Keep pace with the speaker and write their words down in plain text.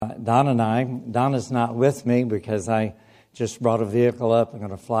Don and I. Donna's not with me because I just brought a vehicle up. I'm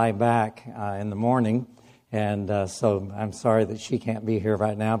going to fly back in the morning. And so I'm sorry that she can't be here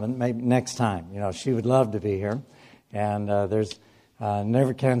right now, but maybe next time. You know, she would love to be here. And there's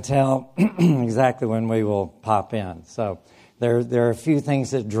never can tell exactly when we will pop in. So there are a few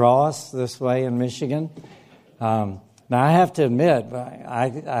things that draw us this way in Michigan. Now, I have to admit,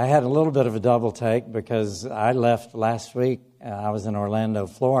 I had a little bit of a double take because I left last week. I was in Orlando,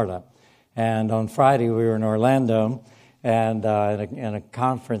 Florida. And on Friday, we were in Orlando and in a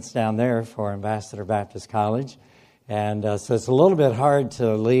conference down there for Ambassador Baptist College. And so it's a little bit hard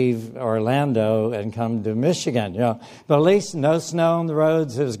to leave Orlando and come to Michigan, you know. But at least no snow on the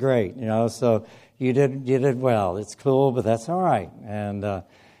roads. It was great, you know. So you did well. It's cool, but that's all right. And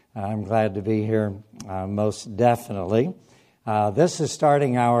I'm glad to be here, most definitely. This is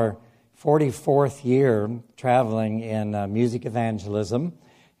starting our 44th year traveling in music evangelism.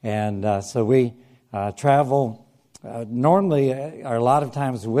 And so we travel normally a lot of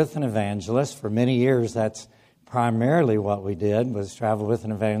times with an evangelist. For many years, that's primarily what we did, was travel with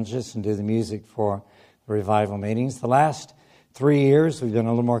an evangelist and do the music for the revival meetings. The last 3 years, we've been a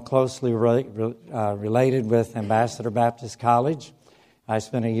little more closely related with Ambassador Baptist College. I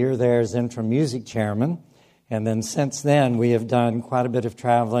spent a year there as interim music chairman. And then since then, we have done quite a bit of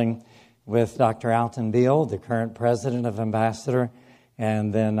traveling with Dr. Alton Beal, the current president of Ambassador.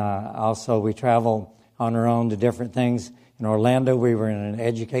 And then also we travel on our own to different things. In Orlando, we were in an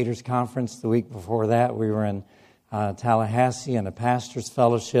educators conference. The week before that, we were in Tallahassee in a pastor's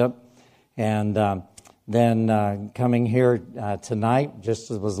fellowship. And then coming here tonight,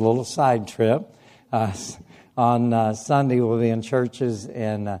 just was a little side trip. On Sunday, we'll be in churches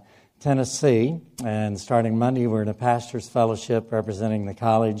in Tennessee. And starting Monday, we're in a pastor's fellowship representing the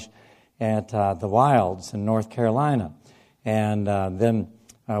college at the Wilds in North Carolina. And then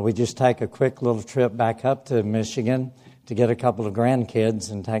we just take a quick little trip back up to Michigan to get a couple of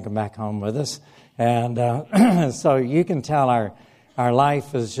grandkids and take them back home with us. And so you can tell our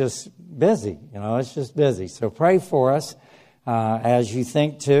life is just busy. You know, it's just busy. So pray for us as you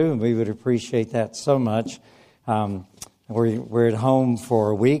think too. We would appreciate that so much. We're at home for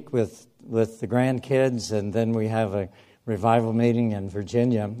a week with the grandkids, and then we have a revival meeting in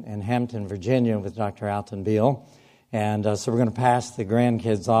Virginia, in Hampton, Virginia, with Dr. Alton Beal. And so we're going to pass the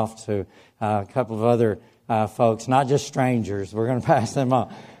grandkids off to a couple of other folks, not just strangers. We're going to pass them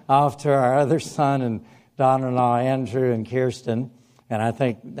off to our other son and daughter-in-law, Andrew and Kirsten. And I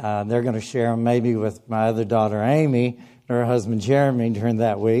think they're going to share them maybe with my other daughter, Amy, and her husband, Jeremy, during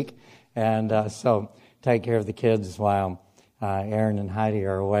that week. And so take care of the kids while Aaron and Heidi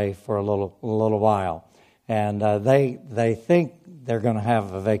are away for a little while. And they think they're going to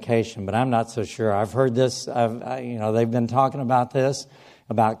have a vacation, but I'm not so sure. I've heard this. They've been talking about this,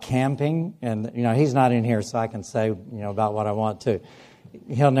 about camping, and he's not in here, so I can say about what I want to.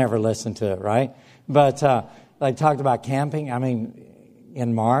 He'll never listen to it, right? But they talked about camping. I mean,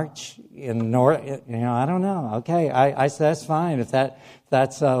 in March in North. I don't know. Okay, I said that's fine if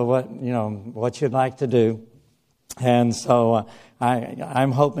that's what you'd like to do, and so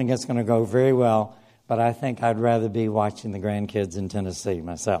I'm hoping it's going to go very well. But I think I'd rather be watching the grandkids in Tennessee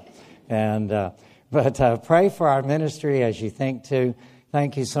myself. But pray for our ministry as you think too.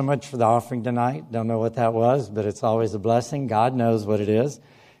 Thank you so much for the offering tonight. Don't know what that was, but it's always a blessing. God knows what it is.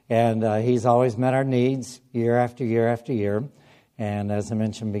 And He's always met our needs year after year after year. And as I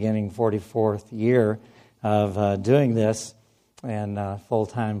mentioned, beginning 44th year of doing this and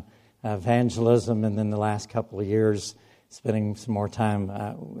full-time evangelism. And then the last couple of years spending some more time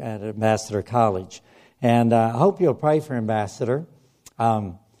at Ambassador College. And I hope you'll pray for Ambassador.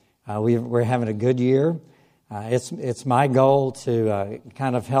 We're having a good year. It's my goal to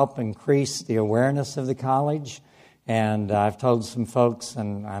kind of help increase the awareness of the college. And I've told some folks,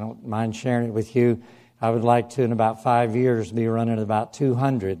 and I don't mind sharing it with you, I would like to, in about 5 years, be running about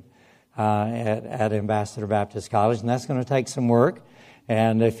 200 at Ambassador Baptist College. And that's going to take some work.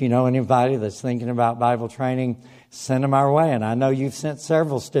 And if you know anybody that's thinking about Bible training, send them our way. And I know you've sent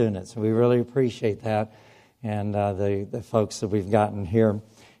several students. We really appreciate that. And the folks that we've gotten here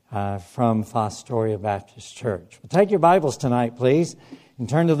from Fostoria Baptist Church. Well, take your Bibles tonight, please, and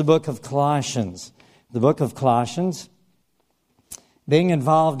turn to the book of Colossians. The book of Colossians. Being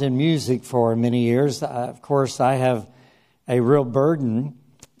involved in music for many years, of course, I have a real burden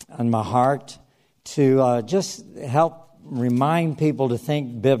on my heart to just help remind people to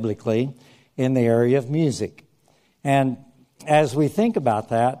think biblically in the area of music. And as we think about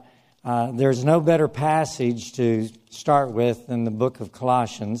that, there's no better passage to start with than the book of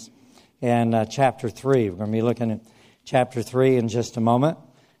Colossians and chapter 3. We're going to be looking at chapter 3 in just a moment.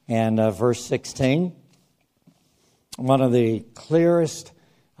 and verse 16. One of the clearest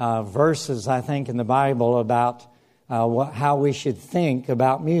verses, I think, in the Bible about how we should think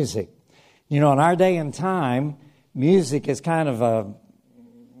about music. In our day and time, music is kind of a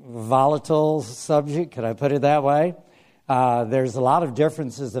volatile subject. Could I put it that way? There's a lot of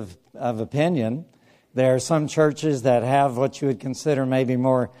differences of opinion. There are some churches that have what you would consider maybe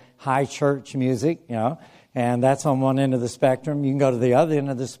more high church music, and that's on one end of the spectrum. You can go to the other end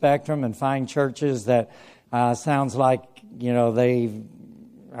of the spectrum and find churches that sounds like, they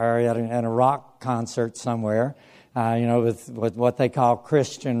are at a rock concert somewhere, with what they call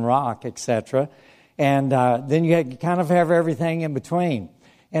Christian rock, etc. And then you kind of have everything in between.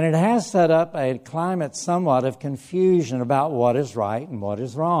 And it has set up a climate somewhat of confusion about what is right and what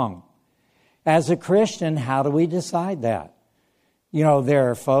is wrong. As a Christian, how do we decide that? There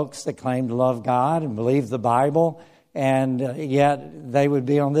are folks that claim to love God and believe the Bible, and yet they would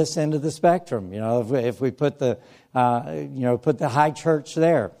be on this end of the spectrum. If we put the high church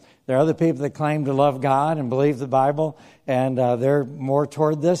there. There are other people that claim to love God and believe the Bible, and they're more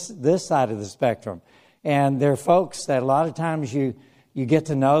toward this side of the spectrum. And there are folks that a lot of times you get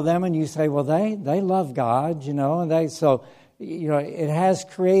to know them and you say, well, they love God, and it has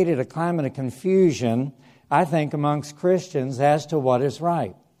created a climate of confusion, I think, amongst Christians as to what is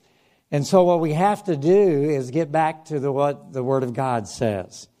right. And so what we have to do is get back to what the Word of God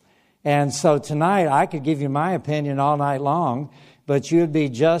says. And so tonight I could give you my opinion all night long, but you'd be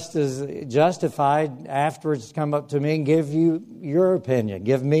just as justified afterwards to come up to me and give you your opinion.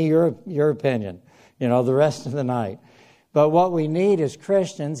 Give me your opinion, the rest of the night. But what we need as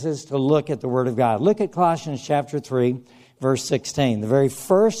Christians is to look at the Word of God. Look at Colossians chapter 3, verse 16. The very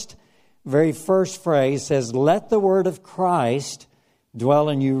first phrase says, "Let the word of Christ dwell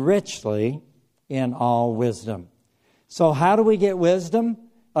in you richly in all wisdom." So how do we get wisdom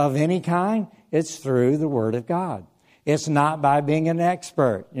of any kind? It's through the Word of God. It's not by being an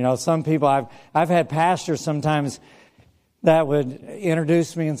expert. Some people, I've had pastors sometimes that would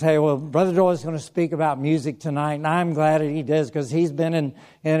introduce me and say, well, Brother Joel is going to speak about music tonight, and I'm glad that he does because he's been in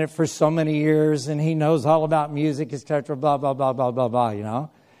it for so many years and he knows all about music, etc., blah, blah, blah, blah, blah, blah,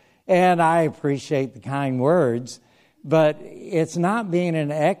 And I appreciate the kind words, but it's not being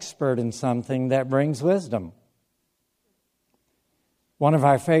an expert in something that brings wisdom. One of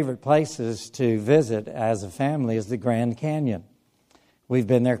our favorite places to visit as a family is the Grand Canyon. We've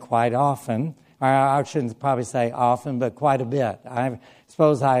been there quite often. I shouldn't probably say often, but quite a bit. I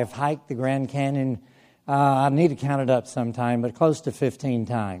suppose I have hiked the Grand Canyon, I need to count it up sometime, but close to 15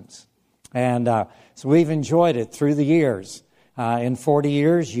 times. And so we've enjoyed it through the years. In 40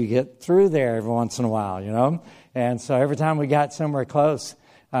 years, you get through there every once in a while, And so every time we got somewhere close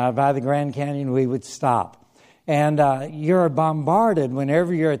by the Grand Canyon, we would stop. And you're bombarded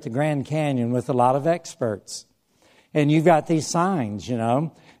whenever you're at the Grand Canyon with a lot of experts. And you've got these signs,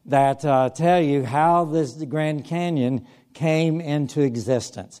 that tell you how the Grand Canyon came into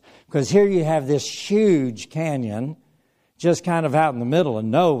existence. Because here you have this huge canyon just kind of out in the middle of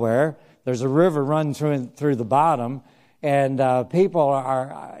nowhere. There's a river running through the bottom. And people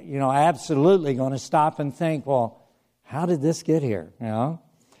are, absolutely going to stop and think, well, how did this get here?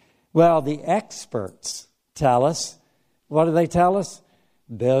 Well, the experts tell us, what do they tell us?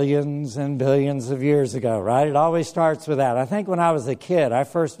 Billions and billions of years ago, right? It always starts with that. I think when I was a kid, I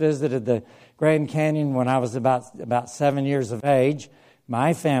first visited the Grand Canyon when I was about 7 years of age.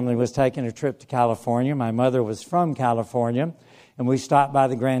 My family was taking a trip to California. My mother was from California, and we stopped by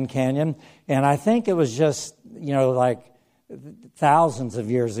the Grand Canyon. And I think it was just, like thousands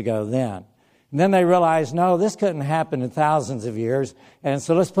of years ago then. And then they realized, no, this couldn't happen in thousands of years. And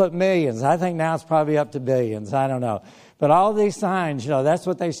so let's put millions. I think now it's probably up to billions. I don't know. But all these signs, that's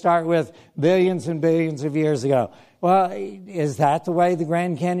what they start with, billions and billions of years ago. Well, is that the way the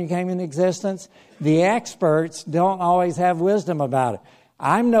Grand Canyon came into existence? The experts don't always have wisdom about it.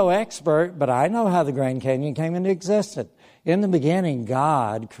 I'm no expert, but I know how the Grand Canyon came into existence. In the beginning,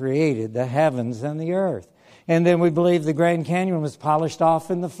 God created the heavens and the earth. And then we believe the Grand Canyon was polished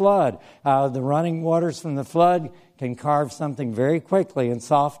off in the flood. The running waters from the flood can carve something very quickly in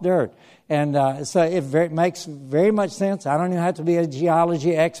soft dirt. And so it makes very much sense. I don't even have to be a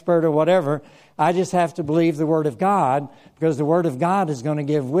geology expert or whatever. I just have to believe the Word of God, because the Word of God is going to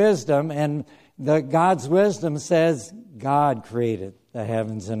give wisdom. And God's wisdom says God created the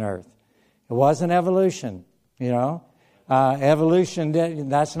heavens and earth. It wasn't evolution, Evolution,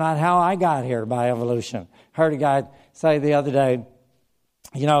 that's not how I got here by evolution. Heard a guy say the other day,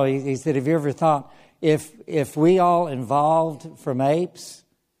 he said, have you ever thought, if we all evolved from apes,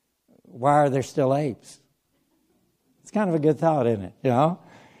 why are there still apes? It's kind of a good thought, isn't it?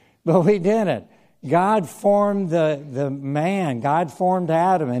 But we didn't. God formed the man. God formed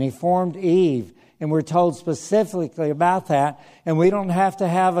Adam, and He formed Eve. And we're told specifically about that. And we don't have to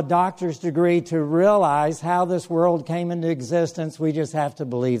have a doctor's degree to realize how this world came into existence. We just have to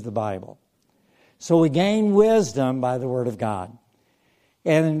believe the Bible. So we gain wisdom by the Word of God.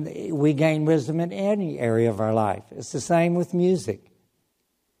 And we gain wisdom in any area of our life. It's the same with music.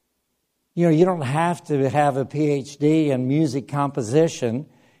 You know, you don't have to have a PhD in music composition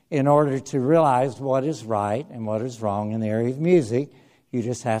in order to realize what is right and what is wrong in the area of music. You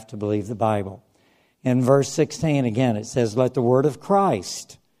just have to believe the Bible. In verse 16, again, it says, "Let the word of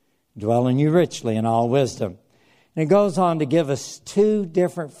Christ dwell in you richly in all wisdom." And it goes on to give us two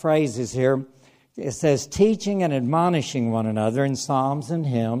different phrases here. It says, teaching and admonishing one another in psalms and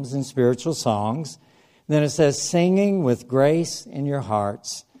hymns and spiritual songs. Then it says, singing with grace in your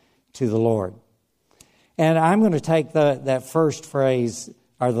hearts to the Lord. And I'm going to take that first phrase,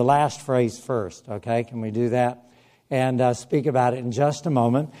 or the last phrase first, okay? Can we do that? And speak about it in just a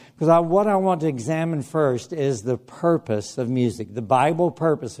moment. Because what I want to examine first is the purpose of music, the Bible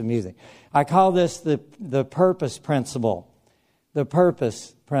purpose of music. I call this the purpose principle. The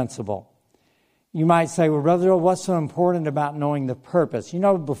purpose principle. You might say, well, Brother Joel, what's so important about knowing the purpose? You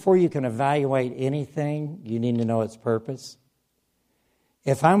know, before you can evaluate anything, you need to know its purpose.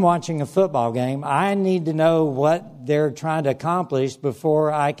 If I'm watching a football game, I need to know what they're trying to accomplish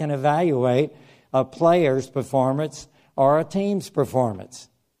before I can evaluate a player's performance or a team's performance.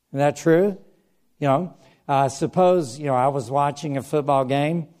 Isn't that true? You know, suppose, you know, I was watching a football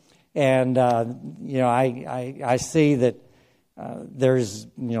game and, you know, I see that there's,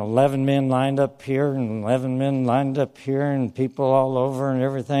 you know, 11 men lined up here and 11 men lined up here and people all over and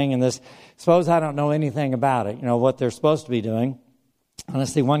everything. And this, suppose I don't know anything about it, you know, what they're supposed to be doing. And I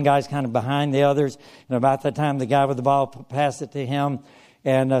see one guy's kind of behind the others. And about that time, the guy with the ball pass it to him.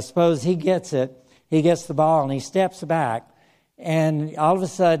 And suppose he gets it. He gets the ball and he steps back. And all of a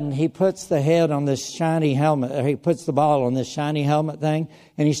sudden, he puts the head on this shiny helmet. Or he puts the ball on this shiny helmet thing.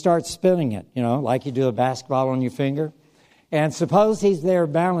 And he starts spinning it, you know, like you do a basketball on your finger. And suppose he's there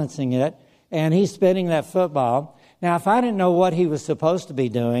balancing it. And he's spinning that football. Now, if I didn't know what he was supposed to be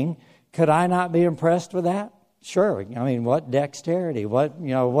doing, could I not be impressed with that? Sure. I mean, what dexterity,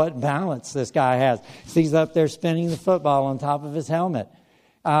 what balance this guy has. He's up there spinning the football on top of his helmet.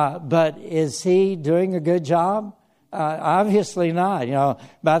 But is he doing a good job? Obviously not. You know,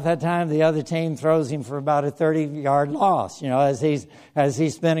 about that time, the other team throws him for about a 30-yard loss, you know, as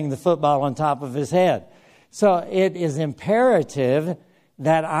he's spinning the football on top of his head. So it is imperative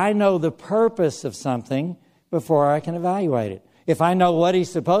that I know the purpose of something before I can evaluate it. If I know what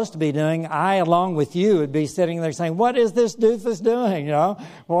he's supposed to be doing, I, along with you, would be sitting there saying, what is this doofus doing? You know,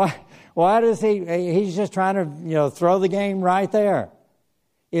 why does he's just trying to, you know, throw the game right there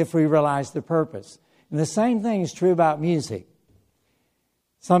if we realize the purpose. And the same thing is true about music.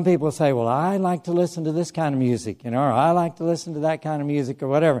 Some people say, well, I like to listen to this kind of music, you know, or I like to listen to that kind of music or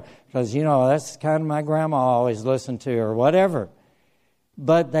whatever, because, you know, that's kind of my grandma always listened to or whatever.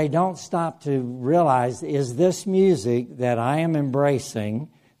 But they don't stop to realize, is this music that I am embracing,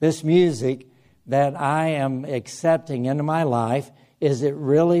 this music that I am accepting into my life, is it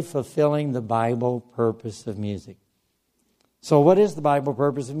really fulfilling the Bible purpose of music? So what is the Bible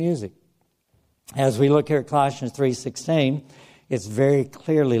purpose of music? As we look here at Colossians 3:16, it's very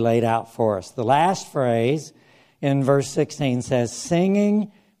clearly laid out for us. The last phrase in verse 16 says,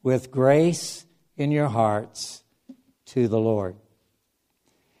 singing with grace in your hearts to the Lord.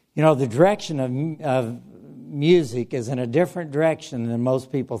 You know, the direction of music is in a different direction than most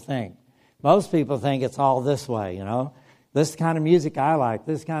people think. Most people think it's all this way, you know. This kind of music I like.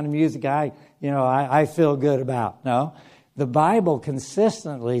 This kind of music I feel good about. No. The Bible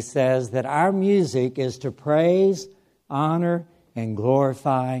consistently says that our music is to praise, honor, and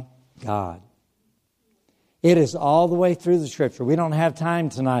glorify God. It is all the way through the Scripture. We don't have time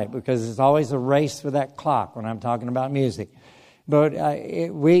tonight because it's always a race with that clock when I'm talking about music. But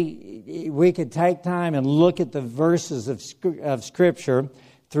we could take time and look at the verses of Scripture,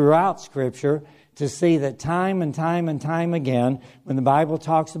 throughout Scripture, to see that time and time and time again, when the Bible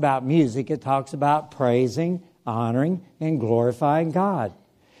talks about music, it talks about praising, honoring, and glorifying God.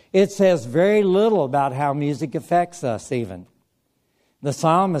 It says very little about how music affects us even. The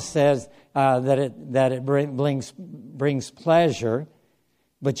psalmist says that it brings pleasure,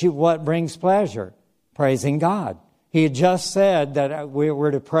 but what brings pleasure? Praising God. He had just said that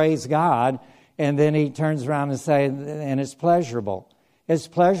we're to praise God, and then he turns around and says, and it's pleasurable. It's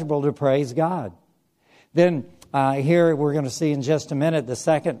pleasurable to praise God. Then here we're going to see in just a minute the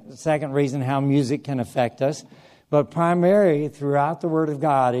second reason how music can affect us. But primary throughout the Word of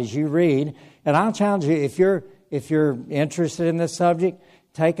God as you read, and I'll challenge you, if you're interested in this subject,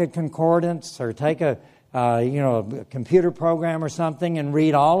 take a concordance or take a computer program or something and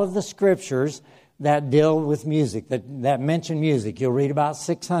read all of the scriptures that deal with music, that mention music. You'll read about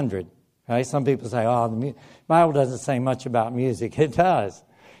 600. Okay? Some people say, the Bible doesn't say much about music. It does.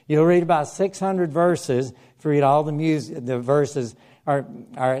 You'll read about 600 verses. If you read all the verses, or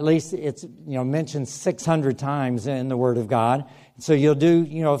at least it's mentioned 600 times in the Word of God. So you'll do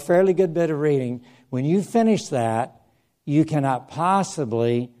a fairly good bit of reading. When you finish that, you cannot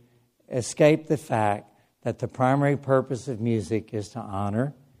possibly escape the fact that the primary purpose of music is to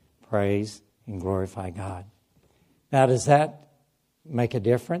honor, praise, and glorify God. Now, does that make a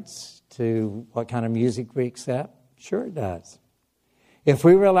difference to what kind of music we accept? Sure it does. If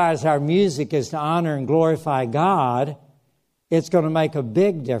we realize our music is to honor and glorify God, it's going to make a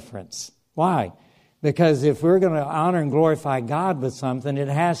big difference. Why? Because if we're going to honor and glorify God with something, it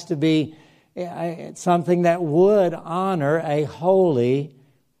has to be something that would honor a holy,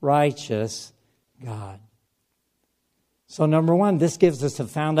 righteous God. So number one, this gives us a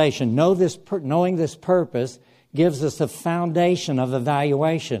foundation. Knowing this purpose gives us a foundation of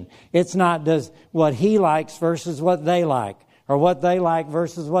evaluation. It's not does what he likes versus what they like, or what they like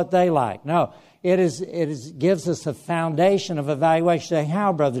versus what they like. No, it gives us a foundation of evaluation. Say,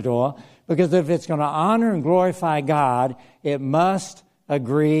 how, Brother Doyle? Because if it's going to honor and glorify God, it must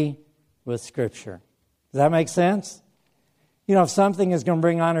agree with Scripture. Does that make sense? If something is going to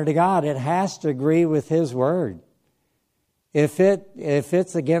bring honor to God, it has to agree with His Word. If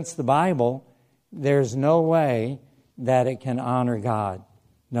it's against the Bible, there's no way that it can honor God.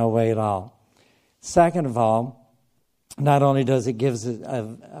 No way at all. Second of all, not only does it give us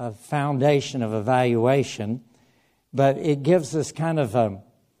a foundation of evaluation, but it gives us kind of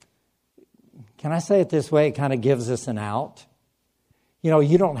can I say it this way? It kind of gives us an out.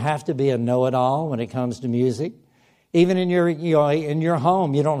 You don't have to be a know-it-all when it comes to music. Even in your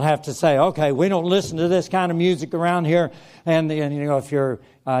home, you don't have to say, okay, we don't listen to this kind of music around here. And if you're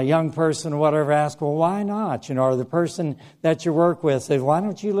a young person or whatever, ask, well, why not? Or the person that you work with says, why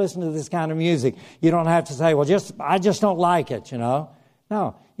don't you listen to this kind of music? You don't have to say, well, I just don't like it, No,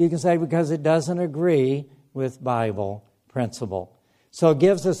 you can say because it doesn't agree with Bible principle. So it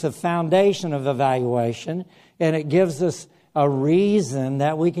gives us a foundation of evaluation, and it gives us a reason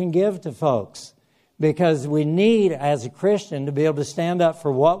that we can give to folks. Because we need, as a Christian, to be able to stand up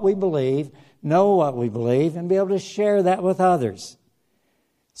for what we believe, know what we believe, and be able to share that with others.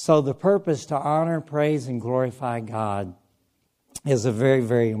 So the purpose to honor, praise, and glorify God is a very,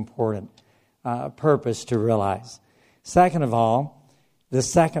 very important purpose to realize. Second of all, the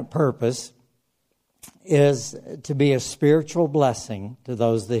second purpose is to be a spiritual blessing to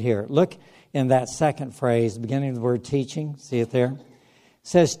those that hear it. Look in that second phrase, beginning of the word teaching. See it there? It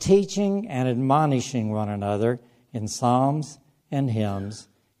says, teaching and admonishing one another in psalms and hymns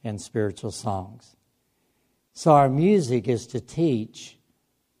and spiritual songs. So our music is to teach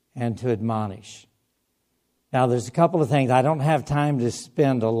and to admonish. Now, there's a couple of things. I don't have time to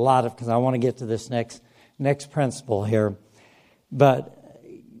spend a lot of, because I want to get to this next principle here. But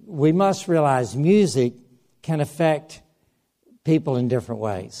we must realize music can affect people in different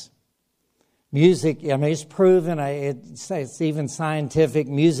ways. Music, it's proven, it's even scientific.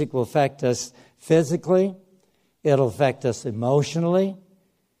 Music will affect us physically. It'll affect us emotionally.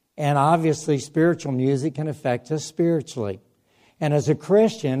 And obviously, spiritual music can affect us spiritually. And as a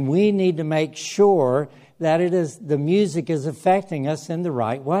Christian, we need to make sure that the music is affecting us in the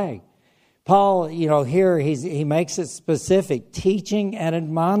right way. Paul, here he makes it specific, teaching and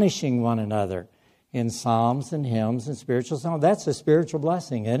admonishing one another in psalms and hymns and spiritual songs. That's a spiritual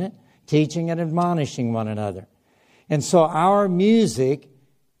blessing, isn't it? Teaching and admonishing one another. And so our music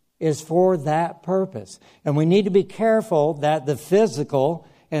is for that purpose. And we need to be careful that the physical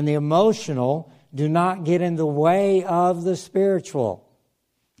and the emotional do not get in the way of the spiritual.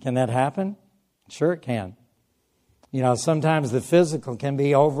 Can that happen? Sure it can. Sometimes the physical can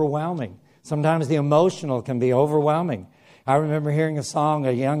be overwhelming. Sometimes the emotional can be overwhelming. I remember hearing a song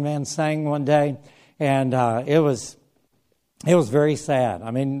a young man sang one day, and it was very sad.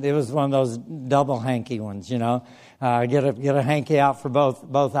 It was one of those double hanky ones, Get a hanky out for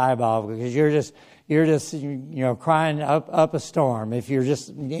both eyeballs, because you're just crying up a storm if you're just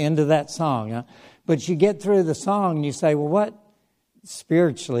into that song. But you get through the song and you say, well, what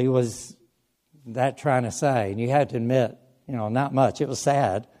spiritually was that trying to say? And you have to admit, not much. It was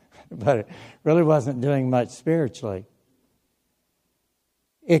sad, but it really wasn't doing much spiritually.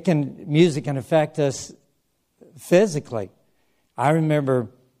 Music can affect us physically. I remember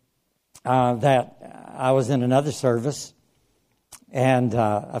that I was in another service, and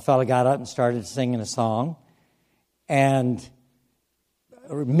a fellow got up and started singing a song, and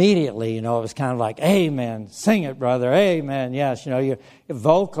immediately, it was kind of like, amen, sing it, brother, amen, yes, you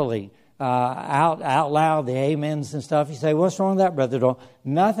vocally, out loud, the amens and stuff. You say, what's wrong with that, Brother Doyle?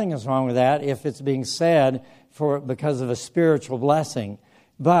 Nothing is wrong with that if it's being said because of a spiritual blessing.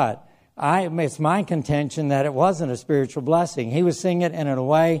 But it's my contention that it wasn't a spiritual blessing. He was singing it in a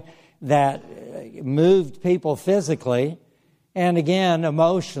way that moved people physically and, again,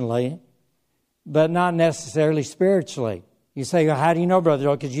 emotionally, but not necessarily spiritually. You say, well, how do you know, Brother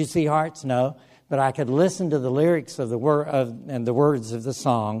Doyle? Because you see hearts? No. But I could listen to the lyrics of and the words of the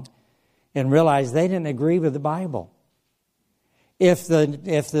song and realize they didn't agree with the Bible. If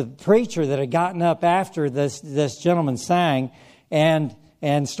the preacher that had gotten up after this gentleman sang and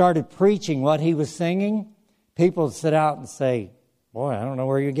started preaching what he was singing, people would sit out and say, boy, I don't know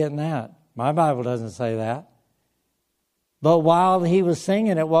where you're getting that. My Bible doesn't say that. But while he was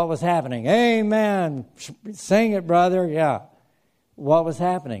singing it, what was happening? Amen. Sing it, brother. Yeah. What was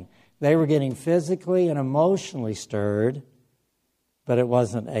happening? They were getting physically and emotionally stirred, but it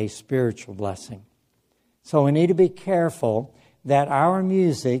wasn't a spiritual blessing. So we need to be careful that our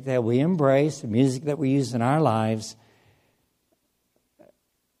music that we embrace, the music that we use in our lives,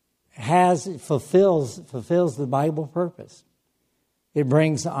 fulfills the Bible purpose. It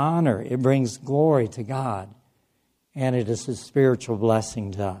brings honor, it brings glory to God, and it is a spiritual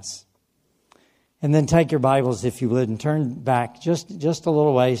blessing to us. And then take your Bibles, if you would, and turn back just a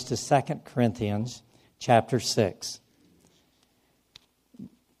little ways to 2 Corinthians chapter 6.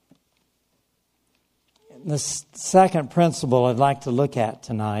 The second principle I'd like to look at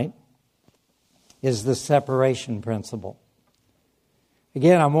tonight is the separation principle.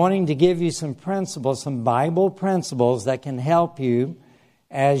 Again, I'm wanting to give you some principles, some Bible principles that can help you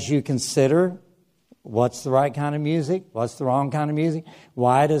as you consider what's the right kind of music, what's the wrong kind of music.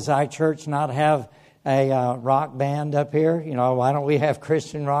 Why does our church not have a rock band up here? Why don't we have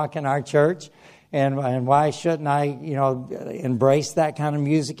Christian rock in our church? And why shouldn't I, embrace that kind of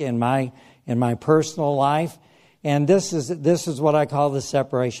music in my personal life? And this is what I call the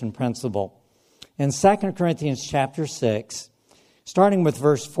separation principle. In 2 Corinthians chapter 6, starting with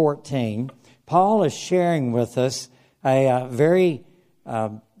verse 14, Paul is sharing with us a very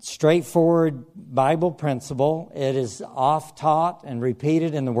straightforward Bible principle. It is oft-taught and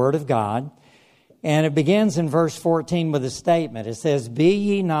repeated in the Word of God. And it begins in verse 14 with a statement. It says, "Be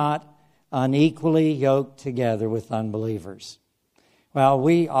ye not unequally yoked together with unbelievers." Well,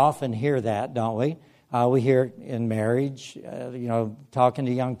 we often hear that, don't we? We hear it in marriage, talking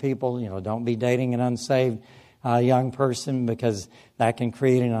to young people, don't be dating an unsaved young person because that can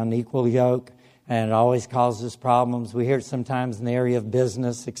create an unequal yoke and it always causes problems. We hear it sometimes in the area of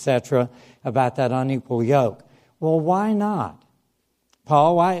business, etc., about that unequal yoke. Well, why not?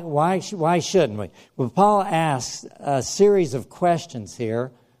 Paul, why shouldn't we? Well, Paul asks a series of questions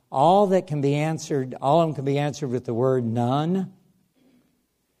here, all of them can be answered with the word none.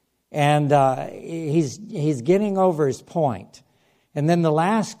 And he's getting over his point. And then the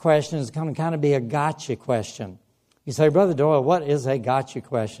last question is going to kind of be a gotcha question. You say, Brother Doyle, what is a gotcha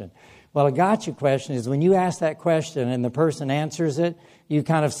question? Well, a gotcha question is when you ask that question and the person answers it, you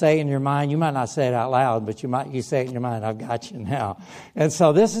kind of say in your mind, you might not say it out loud, but you say it in your mind, I've got you now. And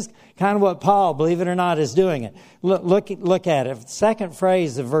so this is kind of what Paul, believe it or not, is doing it. Look at it. The second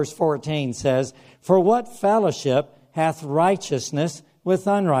phrase of verse 14 says, "For what fellowship hath righteousness with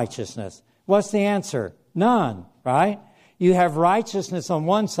unrighteousness?" What's the answer? None, right? You have righteousness on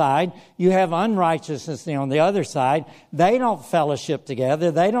one side. You have unrighteousness on the other side. They don't fellowship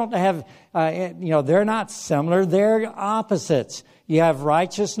together. They don't have, they're not similar. They're opposites. You have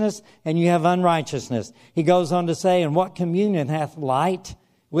righteousness and you have unrighteousness. He goes on to say, "And what communion hath light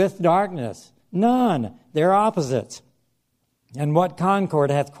with darkness?" None. They're opposites. "And what concord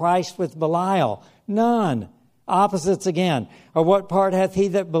hath Christ with Belial?" None. Opposites again. "Or what part hath he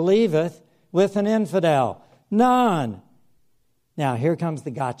that believeth with an infidel?" None. Now, here comes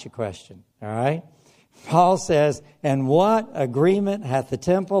the gotcha question, all right? Paul says, "And what agreement hath the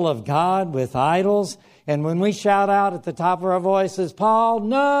temple of God with idols?" And when we shout out at the top of our voices, "Paul,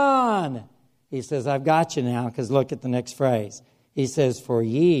 none!" He says, "I've got you now," because look at the next phrase. He says, "For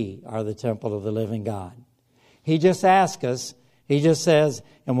ye are the temple of the living God." He just asks us, he just says,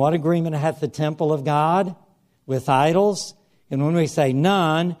 "And what agreement hath the temple of God with idols?" And when we say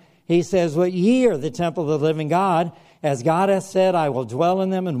none, he says, "Well, ye are the temple of the living God. As God hath said, I will dwell in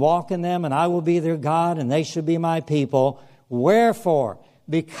them and walk in them, and I will be their God, and they shall be my people. Wherefore?"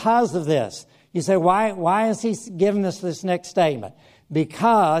 Because of this. You say, why is he giving us this next statement?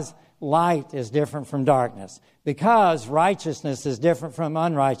 Because light is different from darkness, because righteousness is different from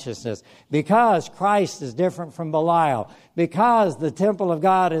unrighteousness, because Christ is different from Belial, because the temple of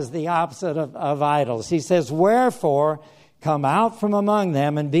God is the opposite of idols. He says, wherefore, come out from among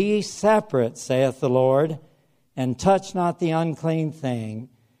them, and be ye separate, saith the Lord, and touch not the unclean thing,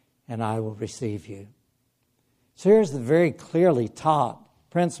 and I will receive you. So here's the very clearly taught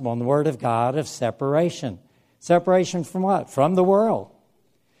principle in the Word of God of separation. Separation from what? From the world.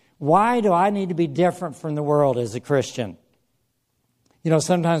 Why do I need to be different from the world as a Christian? You know,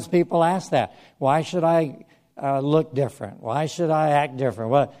 sometimes people ask that. Why should I look different? Why should I act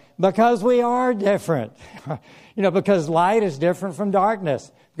different? Well, because we are different. You know, because light is different from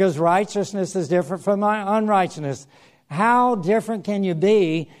darkness. Because righteousness is different from unrighteousness. How different can you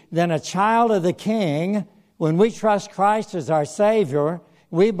be than a child of the King? When we trust Christ as our Savior,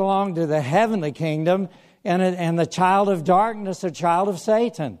 we belong to the heavenly kingdom, and the child of darkness, a child of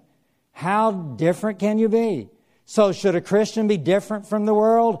Satan. How different can you be? So should a Christian be different from the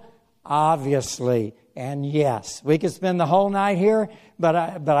world? Obviously, and yes. We could spend the whole night here, but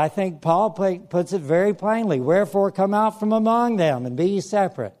I think Paul puts it very plainly. Wherefore come out from among them and be ye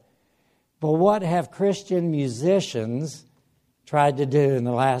separate. But what have Christian musicians tried to do in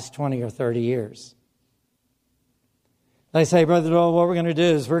the last 20 or 30 years? They say, Brother Doyle, what we're going to do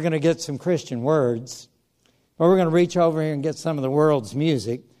is we're going to get some Christian words, or we're going to reach over here and get some of the world's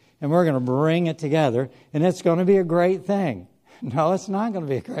music, and we're going to bring it together, and it's going to be a great thing. No, it's not going to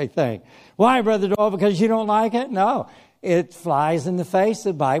be a great thing. Why, Brother Doyle? Because you don't like it? No. It flies in the face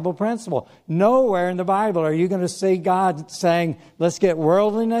of Bible principle. Nowhere in the Bible are you going to see God saying, let's get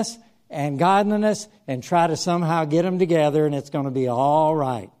worldliness and godliness and try to somehow get them together, and it's going to be all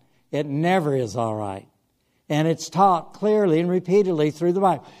right. It never is all right. And it's taught clearly and repeatedly through the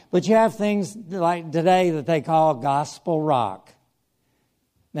Bible. But you have things like today that they call gospel rock.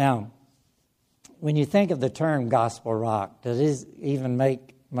 Now, when you think of the term gospel rock, does it even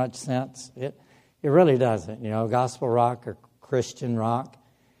make much sense? It really doesn't. You know, gospel rock or Christian rock.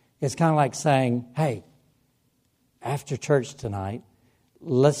 It's kind of like saying, hey, after church tonight,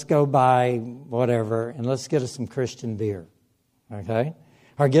 let's go buy whatever and let's get us some Christian beer. Okay?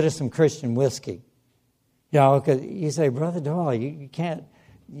 Or get us some Christian whiskey. You know, because you say, Brother Doyle, you can't,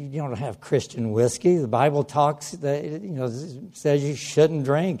 you don't have Christian whiskey. The Bible talks, says you shouldn't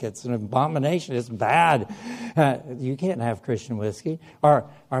drink. It's an abomination. It's bad. You can't have Christian whiskey. Or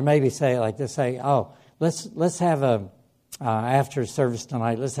maybe say it like this, say, let's have after service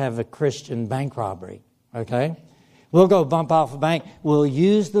tonight, let's have a Christian bank robbery. Okay? We'll go bump off a bank. We'll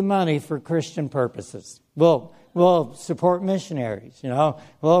use the money for Christian purposes. We'll support missionaries, you know.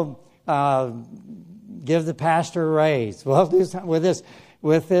 We'll give the pastor a raise. We'll do something with this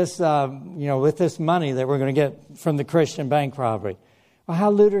money that we're going to get from the Christian bank robbery. Well,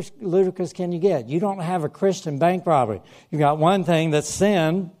 how ludicrous can you get? You don't have a Christian bank robbery. You've got one thing that's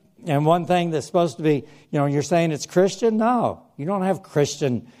sin and one thing that's supposed to be, you're saying it's Christian? No. You don't have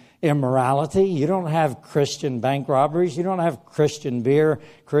Christian immorality. You don't have Christian bank robberies. You don't have Christian beer,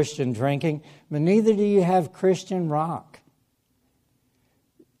 Christian drinking. But neither do you have Christian rock.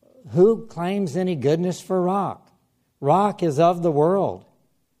 Who claims any goodness for rock? Rock is of the world.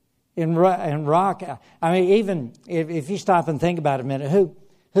 In rock, I mean, even if you stop and think about it a minute,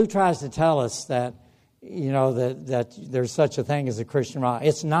 who tries to tell us that, that there's such a thing as a Christian rock?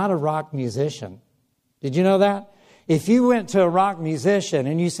 It's not a rock musician. Did you know that? If you went to a rock musician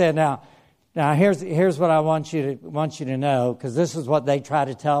and you said, now here's what I want you to know, because this is what they try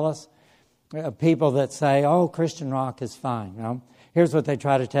to tell us. People that say, Christian rock is fine, Here's what they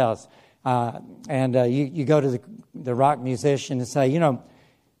try to tell us. You go to the rock musician and say,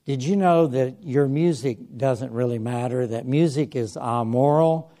 did you know that your music doesn't really matter, that music is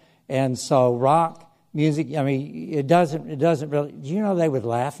amoral? And so rock music, it doesn't really, do you know they would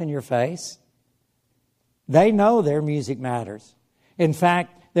laugh in your face? They know their music matters. In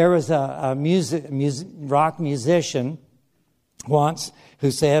fact, there was a rock musician once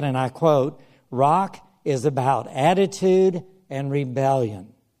who said, and I quote, rock is about attitude and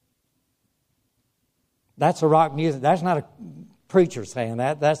rebellion. That's a rock music. That's not a preacher saying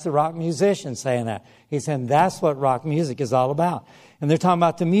that. That's the rock musician saying that. He's saying that's what rock music is all about. And they're talking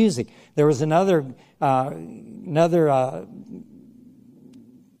about the music. There was another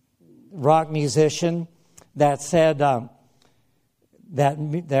rock musician that said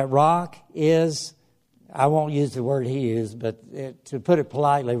that rock is, I won't use the word he used, but to put it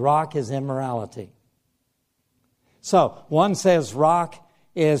politely, rock is immorality. So one says rock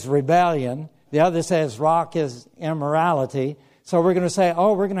is rebellion. The other says rock is immorality. So we're going to say,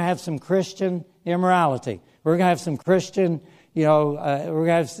 we're going to have some Christian immorality. We're going to have some Christian, we're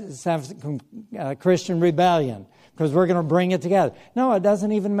going to have Christian rebellion because we're going to bring it together. No, it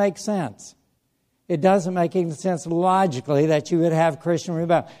doesn't even make sense. It doesn't make any sense logically that you would have Christian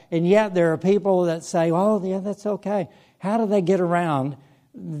rebellion. And yet there are people that say, oh, yeah, that's okay. How do they get around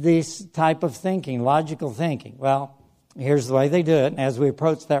this type of thinking, logical thinking? Well, here's the way they do it. And as we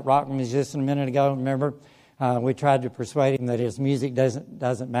approached that rock musician a minute ago, remember, we tried to persuade him that his music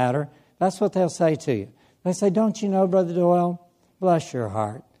doesn't matter. That's what they'll say to you. They say, don't you know, Brother Doyle? Bless your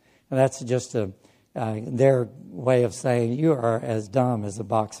heart. And that's just their way of saying you are as dumb as a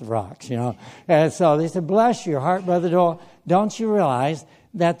box of rocks, And so they said, bless your heart, Brother Doyle. Don't you realize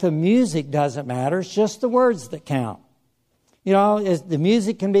that the music doesn't matter? It's just the words that count. The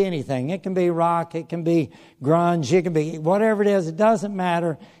music can be anything. It can be rock. It can be grunge. It can be whatever it is. It doesn't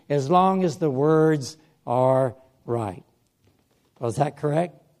matter as long as the words are right. Well, is that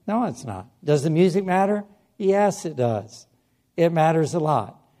correct? No, it's not. Does the music matter? Yes, it does. It matters a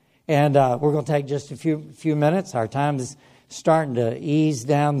lot. And we're going to take just a few minutes. Our time is starting to ease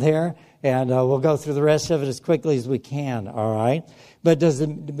down there. And we'll go through the rest of it as quickly as we can, all right? But does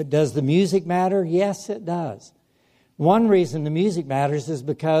the music matter? Yes, it does. One reason the music matters is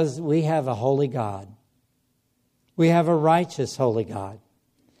because we have a holy God. We have a righteous holy God.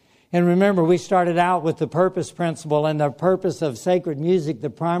 And remember, we started out with the purpose principle, and the purpose of sacred music, the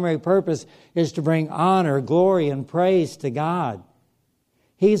primary purpose is to bring honor, glory, and praise to God.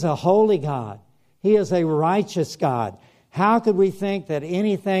 He's a holy God. He is a righteous God. How could we think that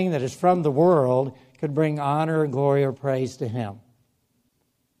anything that is from the world could bring honor, glory, or praise to Him?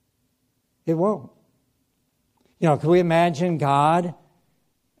 It won't. Can we imagine God,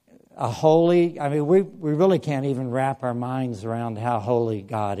 a holy... we really can't even wrap our minds around how holy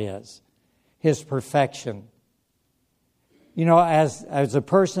God is. His perfection. As a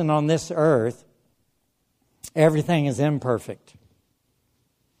person on this earth, everything is imperfect.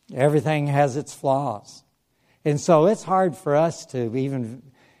 Everything has its flaws. And so it's hard for us to even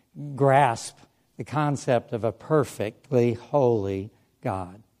grasp the concept of a perfectly holy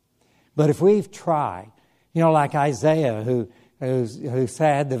God. But if we've tried, like Isaiah who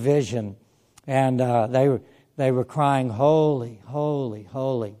had the vision, and they were crying, holy, holy,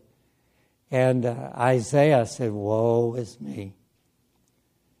 holy. And Isaiah said, woe is me.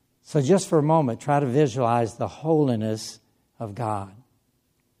 So just for a moment, try to visualize the holiness of God.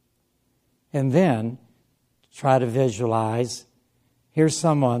 And then try to visualize, here's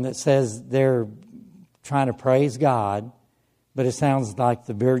someone that says they're trying to praise God, but it sounds like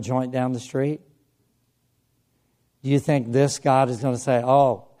the beer joint down the street. Do you think this God is going to say,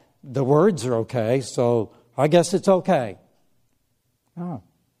 oh, the words are okay, so I guess it's okay? No.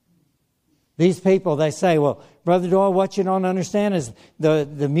 These people, they say, well, Brother Doyle, what you don't understand is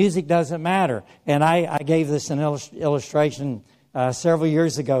the music doesn't matter. And I gave this an illustration several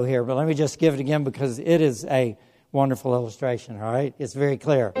years ago here, but let me just give it again because it is a wonderful illustration, all right? It's very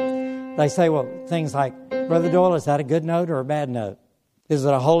clear. They say, well, things like, Brother Doyle, is that a good note or a bad note? Is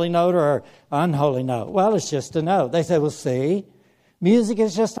it a holy note or an unholy note? Well, it's just a note. They say, well, see, music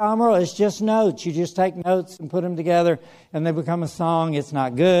is just amoral. It's just notes. You just take notes and put them together and they become a song. It's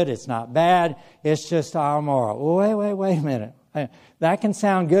not good. It's not bad. It's just amoral. Well, wait a minute. That can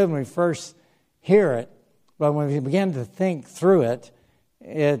sound good when we first hear it, but when we begin to think through it,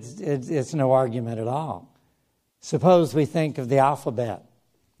 it's no argument at all. Suppose we think of the alphabet.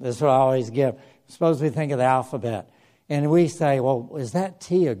 This is what I always give. Suppose we think of the alphabet. And we say, well, is that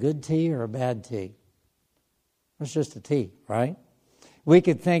T a good T or a bad T? It's just a T, right? We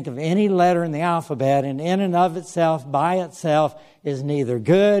could think of any letter in the alphabet, and in and of itself, by itself, is neither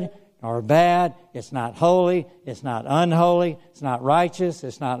good nor bad. It's not holy. It's not unholy. It's not righteous.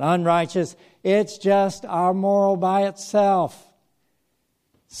 It's not unrighteous. It's just amoral by itself.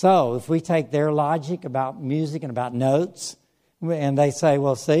 So if we take their logic about music and about notes, and they say,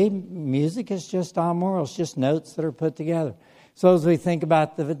 well, see, music is just amoral. It's just notes that are put together. So as we think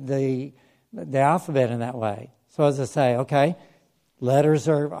about the alphabet in that way. So as I say, okay, letters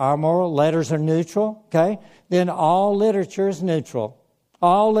are amoral, letters are neutral, okay? Then all literature is neutral.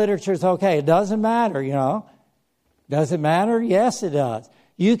 All literature is okay. It doesn't matter, Does it matter? Yes, it does.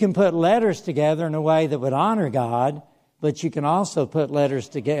 You can put letters together in a way that would honor God, but you can also put letters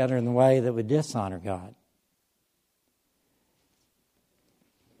together in a way that would dishonor God.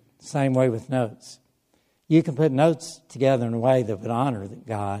 Same way with notes. You can put notes together in a way that would honor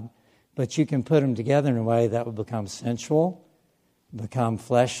God, but you can put them together in a way that would become sensual, become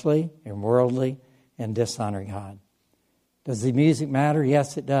fleshly and worldly, and dishonor God. Does the music matter?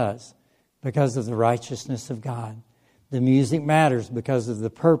 Yes, it does, because of the righteousness of God. The music matters because of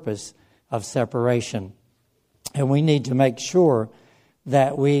the purpose of separation. And we need to make sure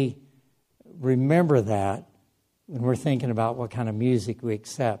that we remember that when we're thinking about what kind of music we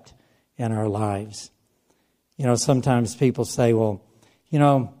accept in our lives. You know, sometimes people say, well, you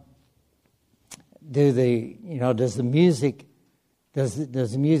know, does the music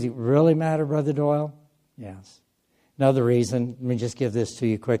really matter, Brother Doyle? Yes. Another reason, let me just give this to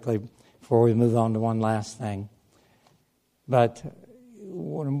you quickly before we move on to one last thing. But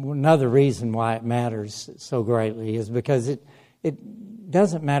another reason why it matters so greatly is because it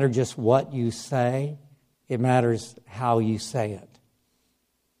doesn't matter just what you say, it matters how you say it.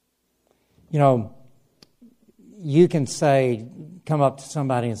 You know, you can come up to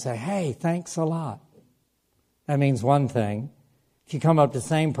somebody and say, hey, thanks a lot. That means one thing. If you come up to the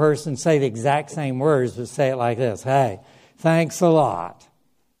same person, say the exact same words, but say it like this, hey, thanks a lot.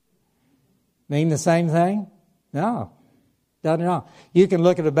 Mean the same thing? No. Doesn't at all. You can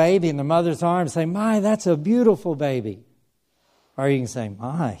look at a baby in the mother's arms and say, my, that's a beautiful baby. Or you can say,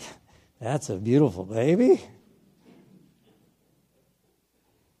 my, that's a beautiful baby.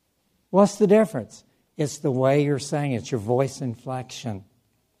 What's the difference? It's the way you're saying it. It's your voice inflection.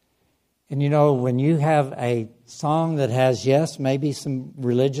 And you know, when you have a song that has, yes, maybe some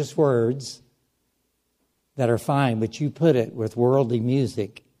religious words that are fine, but you put it with worldly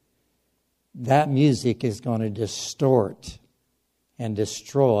music, that music is going to distort and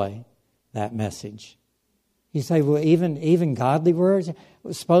destroy that message. You say, well, even godly words?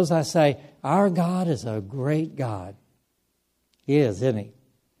 Suppose I say, our God is a great God. He is, isn't he?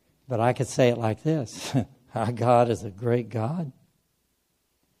 But I could say it like this. Our God is a great God.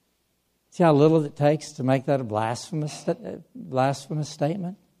 See how little it takes to make that a blasphemous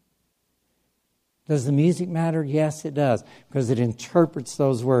statement? Does the music matter? Yes, it does, because it interprets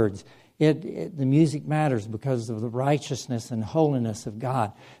those words. The music matters because of the righteousness and holiness of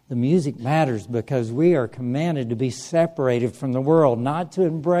God. The music matters because we are commanded to be separated from the world, not to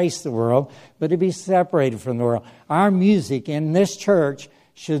embrace the world, but to be separated from the world. Our music in this church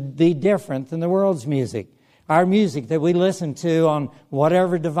should be different than the world's music. Our music that we listen to on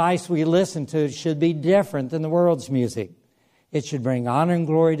whatever device we listen to should be different than the world's music. It should bring honor and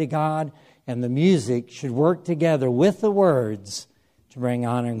glory to God, and the music should work together with the words to bring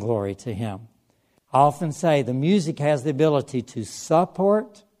honor and glory to Him. I often say the music has the ability to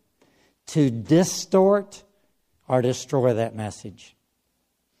support, to distort, or destroy that message.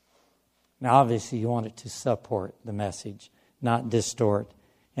 Now, obviously, you want it to support the message, not distort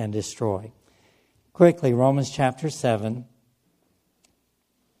and destroy. Quickly, Romans chapter 7.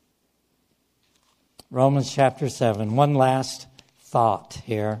 Romans chapter 7. One last thought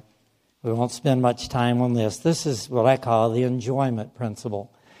here. We won't spend much time on this. This is what I call the enjoyment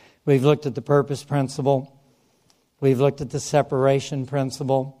principle. We've looked at the purpose principle. We've looked at the separation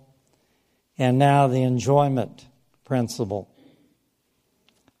principle. And now the enjoyment principle.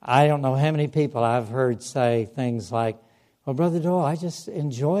 I don't know how many people I've heard say things like, well, Brother Doyle, I just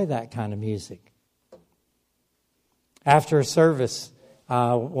enjoy that kind of music. After a service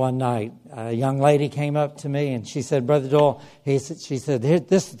one night, a young lady came up to me and she said, Brother Doyle, she said,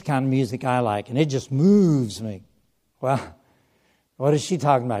 this is the kind of music I like, and it just moves me. Well, what is she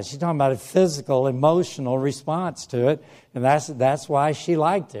talking about? She's talking about a physical, emotional response to it, and that's why she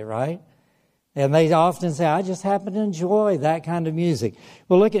liked it, right? And they often say, I just happen to enjoy that kind of music.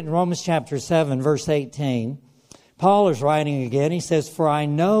 Well, look at Romans chapter 7, verse 18. Paul is writing again. He says, for I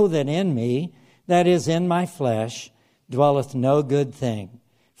know that in me, that is in my flesh, dwelleth no good thing.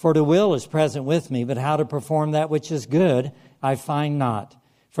 For the will is present with me, but how to perform that which is good, I find not.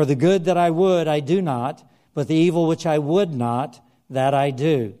 For the good that I would, I do not, but the evil which I would not, that I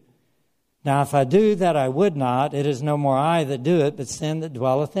do. Now, if I do that I would not, it is no more I that do it, but sin that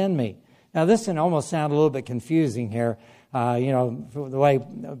dwelleth in me. Now, this can almost sound a little bit confusing here, the way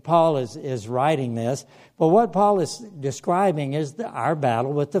Paul is writing this. But what Paul is describing is our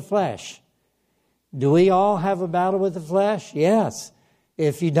battle with the flesh. Do we all have a battle with the flesh? Yes.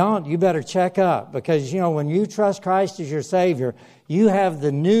 If you don't, you better check up, because, when you trust Christ as your Savior, you have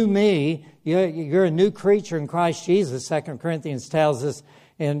the new me. You're a new creature in Christ Jesus, 2 Corinthians tells us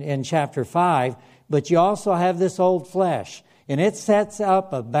in chapter 5. But you also have this old flesh, and it sets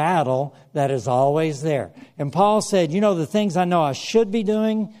up a battle that is always there. And Paul said, the things I know I should be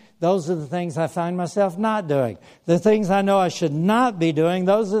doing, those are the things I find myself not doing. The things I know I should not be doing,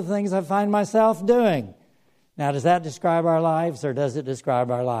 those are the things I find myself doing. Now, does that describe our lives, or does it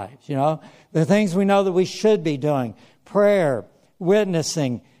describe our lives? The things we know that we should be doing, prayer,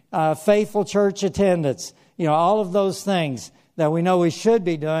 witnessing, faithful church attendance, all of those things, that we know we should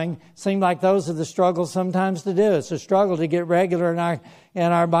be doing seem like those are the struggles sometimes to do. It's a struggle to get regular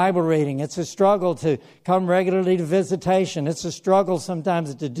in our Bible reading. It's a struggle to come regularly to visitation. It's a struggle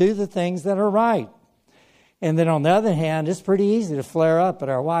sometimes to do the things that are right. And then on the other hand, it's pretty easy to flare up at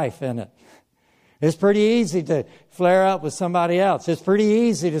our wife, isn't it? It's pretty easy to flare up with somebody else. It's pretty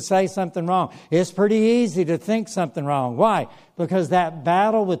easy to say something wrong. It's pretty easy to think something wrong. Why? Because that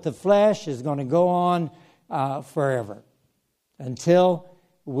battle with the flesh is going to go on forever until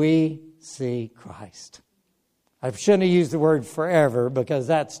we see Christ. I shouldn't have used the word forever because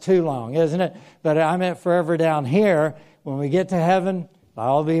that's too long, isn't it? But I meant forever down here. When we get to heaven, it'll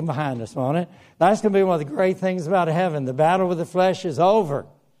all be behind us, won't it? That's going to be one of the great things about heaven. The battle with the flesh is over.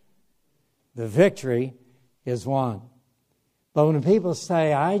 The victory is won. But when people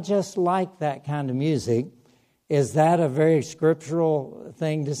say, I just like that kind of music, is that a very scriptural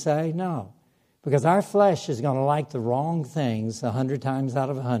thing to say? No. Because our flesh is going to like the wrong things 100 times out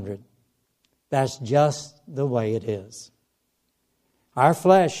of 100. That's just the way it is. Our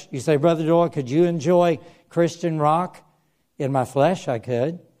flesh, you say, Brother Doyle, could you enjoy Christian rock? In my flesh, I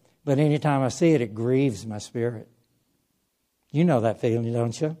could. But anytime I see it, it grieves my spirit. You know that feeling,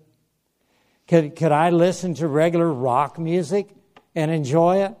 don't you? Could I listen to regular rock music and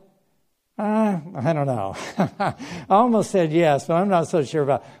enjoy it? I don't know. I almost said yes, but I'm not so sure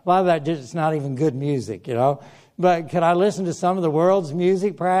about it. A lot of that is not even good music, you know. But could I listen to some of the world's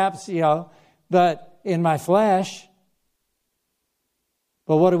music, perhaps, you know? But in my flesh,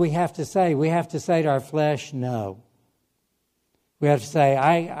 but what do we have to say? We have to say to our flesh, no. We have to say,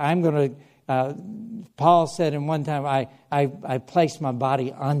 I'm going to... Paul said in one time, I place my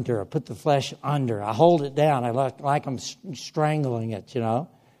body under. I put the flesh under. I hold it down. I like I'm strangling it, you know.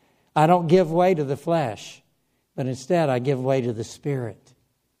 I don't give way to the flesh, but instead I give way to the Spirit.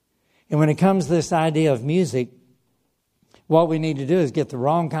 And when it comes to this idea of music, what we need to do is get the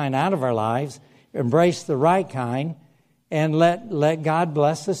wrong kind out of our lives, embrace the right kind, and let God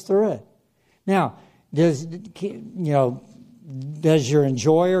bless us through it. Now, does your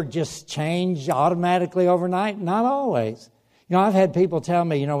enjoyer just change automatically overnight? Not always. You know, I've had people tell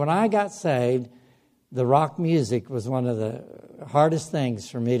me, when I got saved, the rock music was one of the hardest things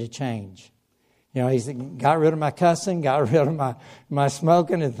for me to change. He got rid of my cussing, got rid of my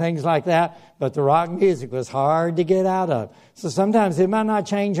smoking and things like that, but the rock music was hard to get out of. So sometimes it might not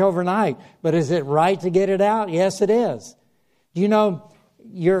change overnight, but is it right to get it out? Yes, it is. Do you know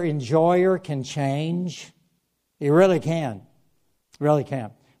your enjoyer can change? It really can. Really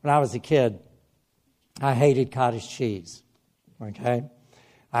can. When I was a kid, I hated cottage cheese. Okay?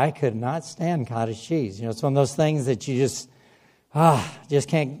 I could not stand cottage cheese. It's one of those things that you just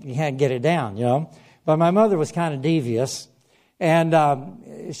can't get it down, But my mother was kind of devious,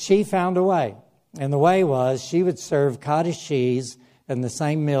 and she found a way. And the way was she would serve cottage cheese in the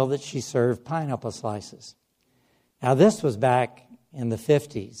same meal that she served pineapple slices. Now, this was back in the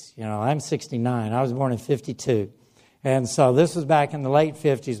 50s. I'm 69. I was born in 52. And so this was back in the late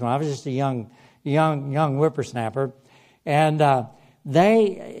 50s when I was just a young whippersnapper. And the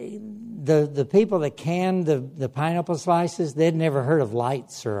people that canned the pineapple slices, they'd never heard of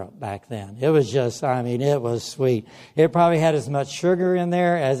light syrup back then. It was just, it was sweet. It probably had as much sugar in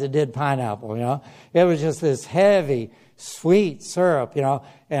there as it did pineapple, It was just this heavy, sweet syrup,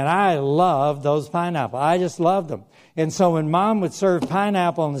 And I loved those pineapple. I just loved them. And so when Mom would serve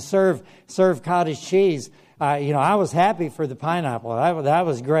pineapple and serve cottage cheese, I was happy for the pineapple. That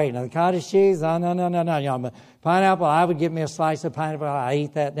was great. Now, the cottage cheese, no. But pineapple, I would get me a slice of pineapple. I'd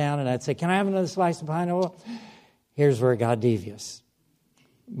eat that down, and I'd say, can I have another slice of pineapple? Here's where it got devious.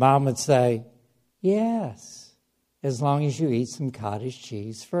 Mom would say, yes, as long as you eat some cottage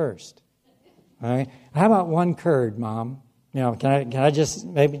cheese first. All right? How about one curd, Mom? Can I just,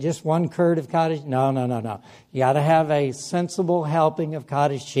 maybe just one curd of cottage? No. You got to have a sensible helping of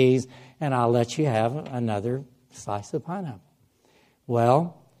cottage cheese, and I'll let you have another slice of pineapple.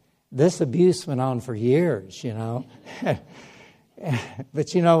 Well, this abuse went on for years,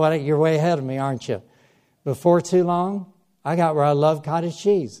 But you know what? You're way ahead of me, aren't you? Before too long, I got where I love cottage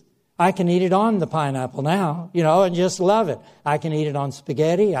cheese. I can eat it on the pineapple now, and just love it. I can eat it on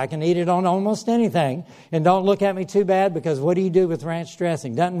spaghetti. I can eat it on almost anything. And don't look at me too bad, because what do you do with ranch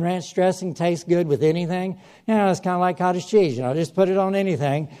dressing? Doesn't ranch dressing taste good with anything? It's kind of like cottage cheese. Just put it on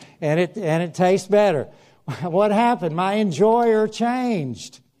anything and it tastes better. What happened? My enjoyer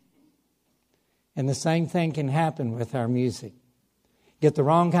changed. And the same thing can happen with our music. Get the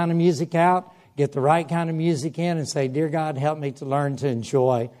wrong kind of music out, get the right kind of music in, and say, Dear God, help me to learn to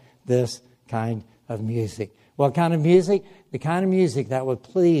enjoy this kind of music. What kind of music? The kind of music that would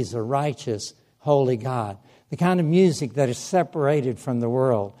please a righteous, holy God. the kind of music that is separated from the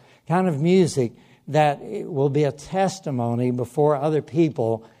world, kind of music that will be a testimony before other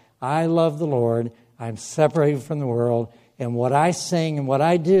people. I love the Lord. I'm separated from the world. And what I sing and what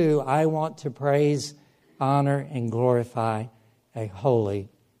I do, I want to praise, honor, and glorify a holy,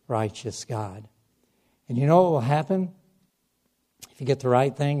 righteous God. And you know what will happen? If you get the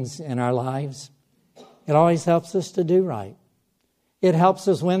right things in our lives, it always helps us to do right. It helps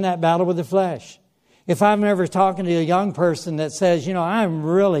us win that battle with the flesh. If I'm ever talking to a young person that says, I'm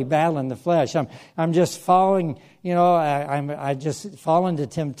really battling the flesh, I'm just falling, I just fall into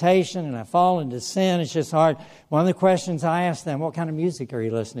temptation and I fall into sin, it's just hard. One of the questions I ask them, what kind of music are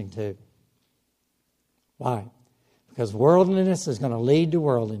you listening to? Why? Because worldliness is going to lead to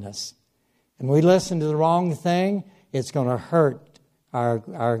worldliness. And we listen to the wrong thing, it's going to hurt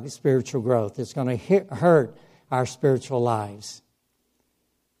our spiritual growth. It's going to hurt our spiritual lives.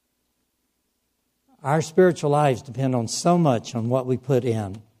 Our spiritual lives depend on so much on what we put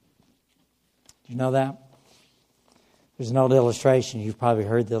in. Do you know that? There's an old illustration, you've probably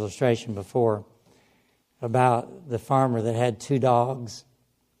heard the illustration before, about the farmer that had 2 dogs.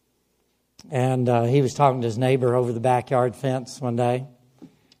 And he was talking to his neighbor over the backyard fence one day.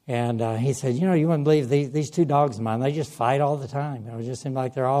 And he said, you wouldn't believe these 2 dogs of mine, they just fight all the time. It just seems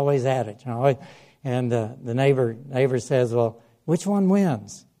like they're always at it. And the neighbor says, well, which one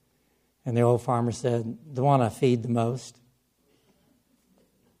wins? And the old farmer said, the one I feed the most.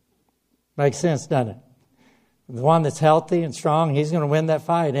 Makes sense, doesn't it? The one that's healthy and strong, he's going to win that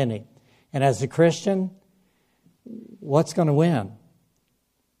fight, isn't he? And as a Christian, what's going to win?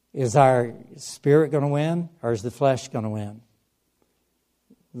 Is our spirit going to win, or is the flesh going to win?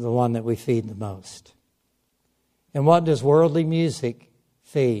 The one that we feed the most. And what does worldly music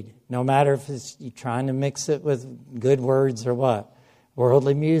feed? No matter if it's you're trying to mix it with good words or what.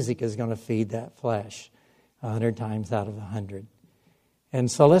 Worldly music is going to feed that flesh 100 times out of 100. And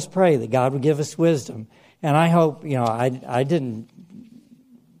so let's pray that God would give us wisdom. And I hope, I didn't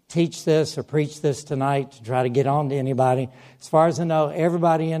teach this or preach this tonight to try to get on to anybody. As far as I know,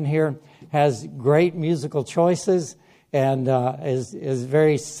 everybody in here has great musical choices and is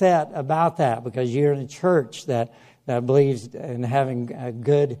very set about that because you're in a church that believes in having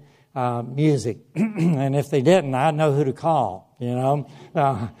good music. And if they didn't, I'd know who to call. But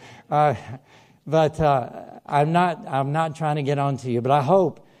I'm not trying to get on to you, but I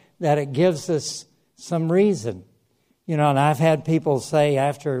hope that it gives us some reason. And I've had people say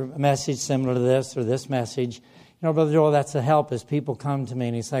after a message similar to this or this message, Brother Joel, that's a help as people come to me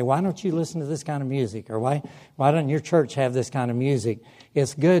and they say, why don't you listen to this kind of music? Or why doesn't your church have this kind of music?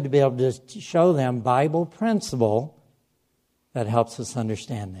 It's good to be able to show them Bible principle that helps us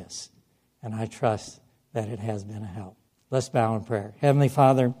understand this. And I trust that it has been a help. Let's bow in prayer. Heavenly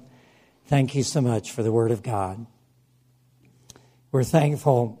Father, thank you so much for the Word of God. We're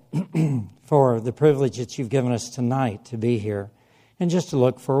thankful for the privilege that you've given us tonight to be here and just to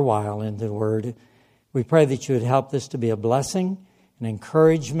look for a while into the Word. We pray that you would help this to be a blessing, an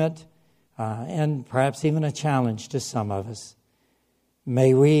encouragement, and perhaps even a challenge to some of us.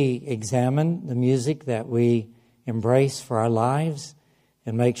 May we examine the music that we embrace for our lives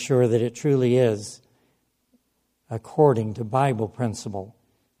and make sure that it truly is according to Bible principle,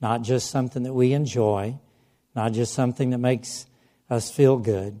 not just something that we enjoy, not just something that makes us feel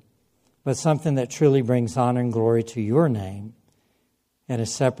good, but something that truly brings honor and glory to your name and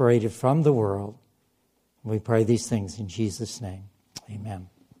is separated from the world. We pray these things in Jesus' name. Amen.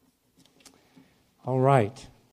 All right.